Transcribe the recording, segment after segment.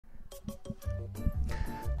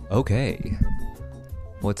Okay.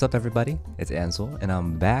 What's up everybody? It's Ansel and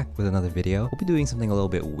I'm back with another video. We'll be doing something a little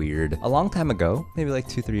bit weird. A long time ago, maybe like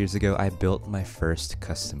 2-3 years ago, I built my first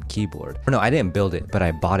custom keyboard. Or no, I didn't build it, but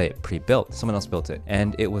I bought it pre-built. Someone else built it.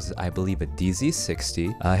 And it was, I believe, a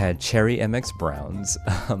DZ60. I had Cherry MX Browns,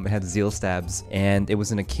 it had Zeal Stabs, and it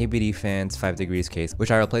was in a KBD Fans 5 degrees case,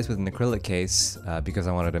 which I replaced with an acrylic case because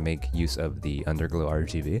I wanted to make use of the Underglow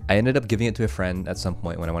RGB. I ended up giving it to a friend at some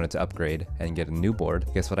point when I wanted to upgrade and get a new board.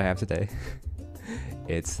 Guess what I have today?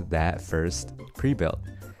 It's that first pre-built.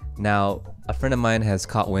 Now, a friend of mine has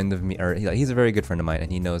caught wind of me, or he's a very good friend of mine,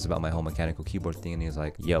 and he knows about my whole mechanical keyboard thing, and he was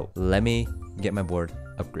like, yo, let me get my board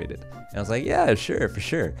upgraded. And I was like, yeah, sure, for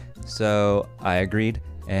sure. So I agreed,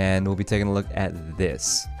 and we'll be taking a look at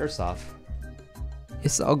this. First off,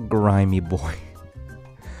 it's a grimy boy.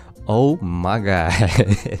 Oh my god.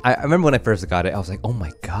 I remember when I first got it, I was like, oh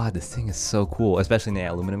my god, this thing is so cool, especially in the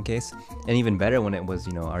aluminum case. And even better when it was,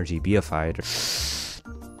 you know, RGBified.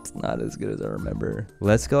 It's not as good as I remember.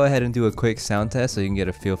 Let's go ahead and do a quick sound test so you can get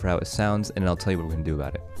a feel for how it sounds, and I'll tell you what we're gonna do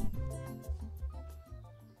about it.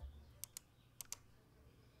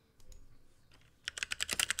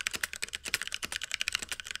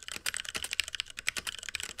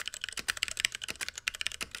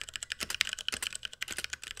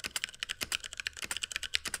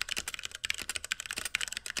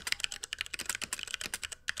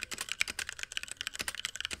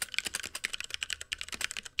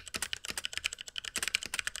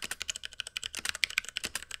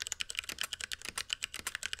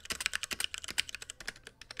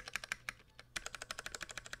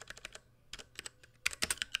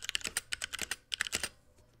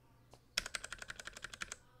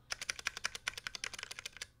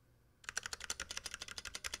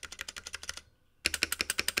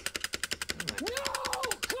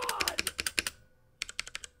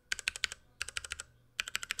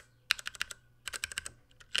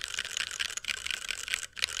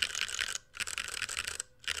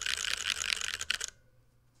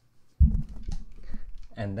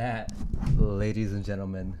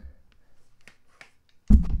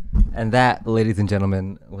 And that, ladies and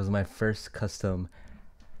gentlemen, was my first custom.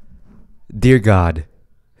 Dear God,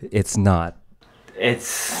 it's not.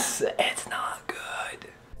 It's not good.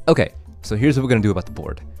 Okay, so here's what we're gonna do about the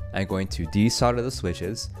board. I'm going to desolder the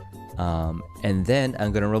switches, and then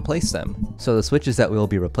I'm gonna replace them. So the switches that we'll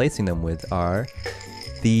be replacing them with are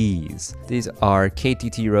these. These are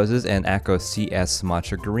KTT roses and ACO CS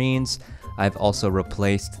matcha greens. I've also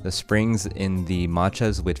replaced the springs in the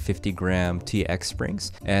matchas with 50-gram TX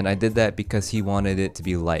springs, and I did that because he wanted it to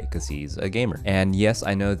be light because he's a gamer. And yes,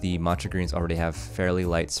 I know the matcha greens already have fairly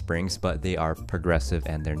light springs, but they are progressive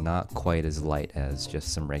and they're not quite as light as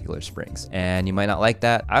just some regular springs. And you might not like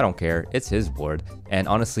that. I don't care. It's his board, and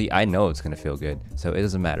honestly, I know it's gonna feel good, so it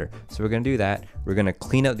doesn't matter. So we're gonna do that. We're gonna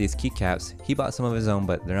clean out these keycaps. He bought some of his own,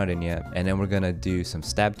 but they're not in yet. And then we're gonna do some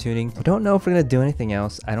stab tuning. I don't know if we're gonna do anything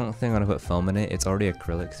else. I don't think I'm gonna put foam in it. It's already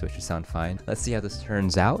acrylic, so it should sound fine. Let's see how this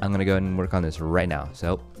turns out. I'm gonna go ahead and work on this right now.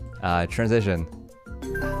 So, transition.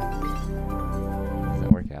 Does that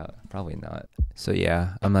work out? Probably not. So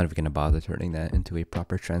yeah, I'm not even gonna bother turning that into a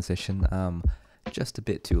proper transition. Just a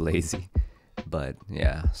bit too lazy. But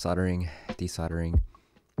yeah, soldering, desoldering,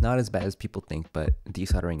 not as bad as people think, but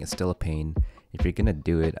desoldering is still a pain. If you're gonna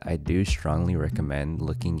do it, I do strongly recommend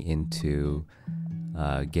looking into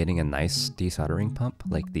getting a nice desoldering pump,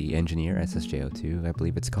 like the Engineer SSJ02, I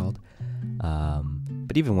believe it's called.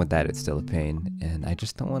 But even with that, it's still a pain, and I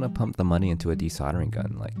just don't want to pump the money into a desoldering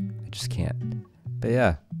gun. Like, I just can't. But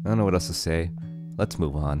yeah, I don't know what else to say. Let's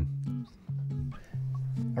move on.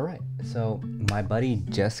 Alright, so my buddy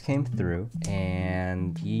just came through,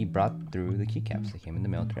 and he brought through the keycaps. They came in the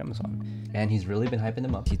mail through Amazon, and he's really been hyping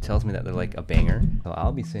them up. He tells me that they're like a banger, so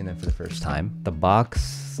I'll be seeing them for the first time. The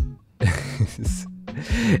box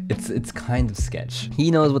it's kind of sketch.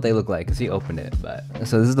 He knows what they look like because he opened it. But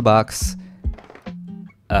so this is the box.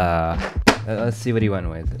 Let's see what he went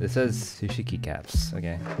with. It says sushi keycaps.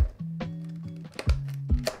 Okay.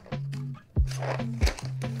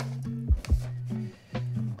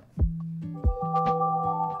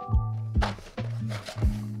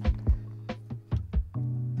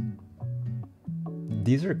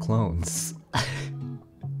 These are clones.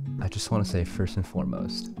 I just want to say first and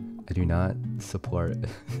foremost, I do not support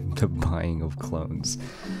the buying of clones.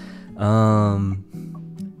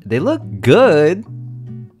 They look good.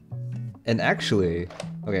 And actually,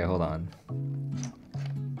 okay, hold on.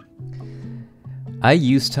 I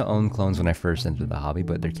used to own clones when I first entered the hobby,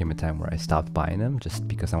 but there came a time where I stopped buying them just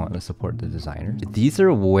because I wanted to support the designers. These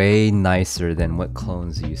are way nicer than what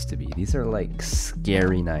clones used to be. These are like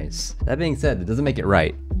scary nice. That being said, it doesn't make it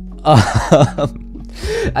right.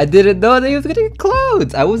 I didn't know that he was gonna get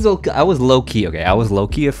clones. I was low key, okay. I was low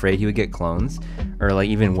key afraid he would get clones, or like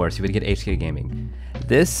even worse, he would get HK Gaming.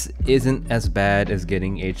 This isn't as bad as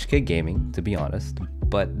getting HK Gaming, to be honest,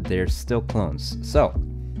 but they're still clones. So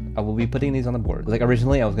I will be putting these on the board. Like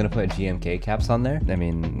originally, I was gonna put GMK caps on there. I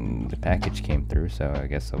mean, the package came through, so I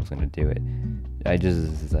guess I was gonna do it. I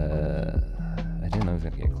just I didn't know I was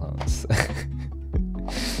gonna get clones,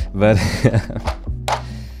 but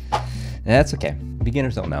that's okay.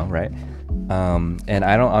 Beginners don't know, right? And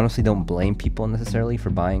I honestly don't blame people necessarily for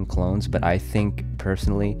buying clones, but I think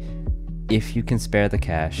personally, if you can spare the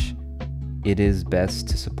cash, it is best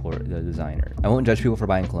to support the designer. I won't judge people for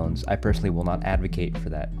buying clones. I personally will not advocate for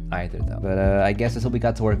that either, though. But I guess that's what we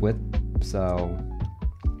got to work with. So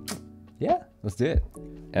yeah, let's do it.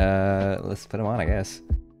 Let's put them on, I guess.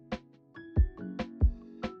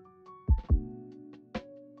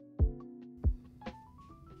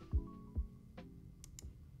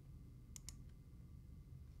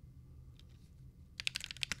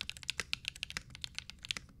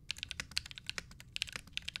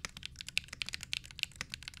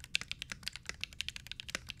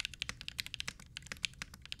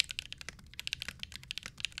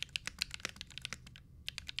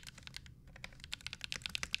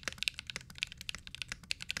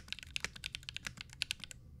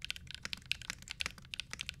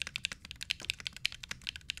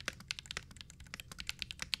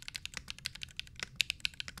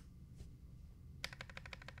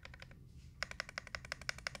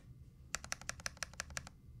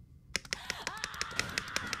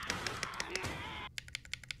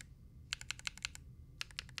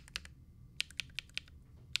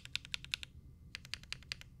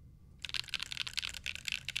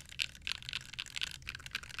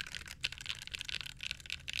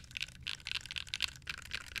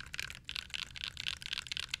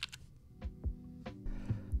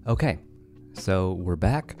 Okay, so we're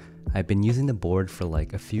back. I've been using the board for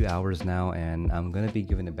like a few hours now, and I'm gonna be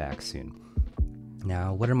giving it back soon.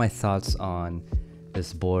 Now, what are my thoughts on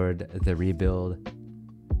this board, the rebuild,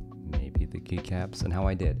 maybe the keycaps, and how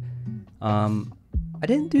I did? I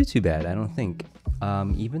didn't do too bad, I don't think.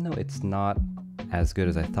 Even though it's not as good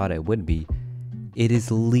as I thought it would be, it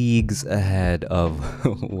is leagues ahead of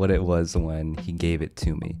what it was when he gave it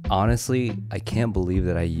to me. Honestly, I can't believe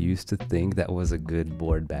that I used to think that was a good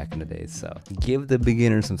board back in the day, so give the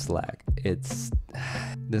beginner some slack.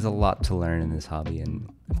 There's a lot to learn in this hobby,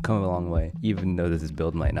 and I've come a long way, even though this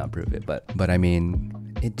build might not prove it. But I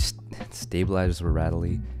mean, stabilizers were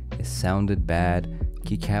rattly, it sounded bad,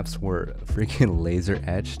 keycaps were freaking laser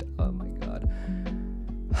etched, oh my god.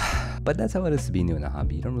 But that's how it is to be new in the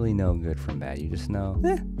hobby. You don't really know good from bad. You just know,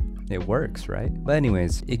 it works, right? But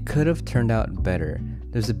anyways, it could have turned out better.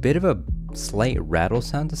 There's a bit of a slight rattle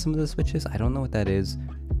sound to some of the switches. I don't know what that is,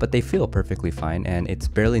 but they feel perfectly fine, and it's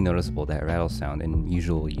barely noticeable, that rattle sound, in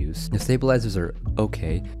usual use. The stabilizers are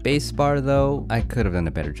okay. Bass bar though, I could have done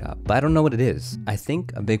a better job, but I don't know what it is. I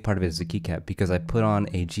think a big part of it is the keycap, because I put on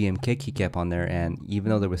a GMK keycap on there, and even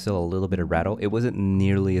though there was still a little bit of rattle, it wasn't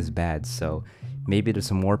nearly as bad, so maybe there's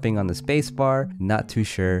some warping on the space bar, not too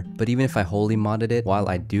sure. But even if I wholly modded it, while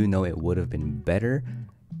I do know it would have been better,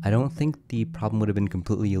 I don't think the problem would have been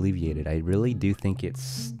completely alleviated. I really do think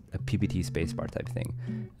it's a PBT spacebar type thing,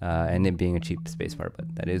 and it being a cheap spacebar,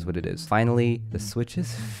 but that is what it is. Finally, the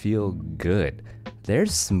switches feel good. They're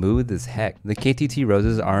smooth as heck. The KTT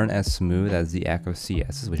Roses aren't as smooth as the Akko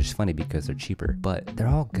CSs, which is funny because they're cheaper, but they're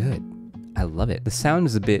all good. I love it. The sound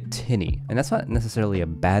is a bit tinny, and that's not necessarily a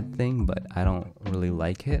bad thing, but I don't really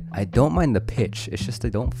like it. I don't mind the pitch, it's just they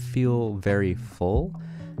don't feel very full.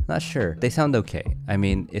 Not sure. They sound okay. I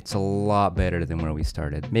mean, it's a lot better than where we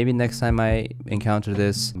started. Maybe next time I encounter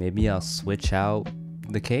this, maybe I'll switch out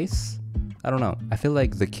the case? I don't know. I feel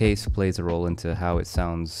like the case plays a role into how it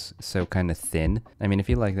sounds so kind of thin. I mean, if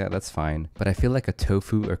you like that, that's fine. But I feel like a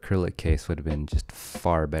tofu acrylic case would have been just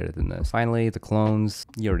far better than this. Finally, the clones.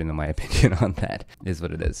 You already know my opinion on that. It is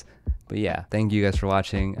what it is. But yeah, thank you guys for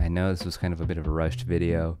watching. I know this was kind of a bit of a rushed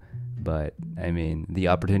video, but I mean, the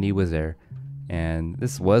opportunity was there. And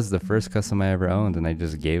this was the first custom I ever owned, and I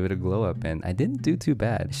just gave it a glow up, and I didn't do too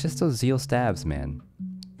bad. It's just those Zeal stabs, man.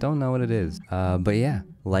 Don't know what it is. But yeah,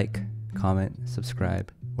 like, comment, subscribe,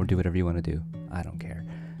 or do whatever you want to do. I don't care.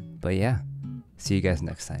 But yeah, see you guys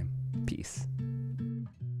next time. Peace.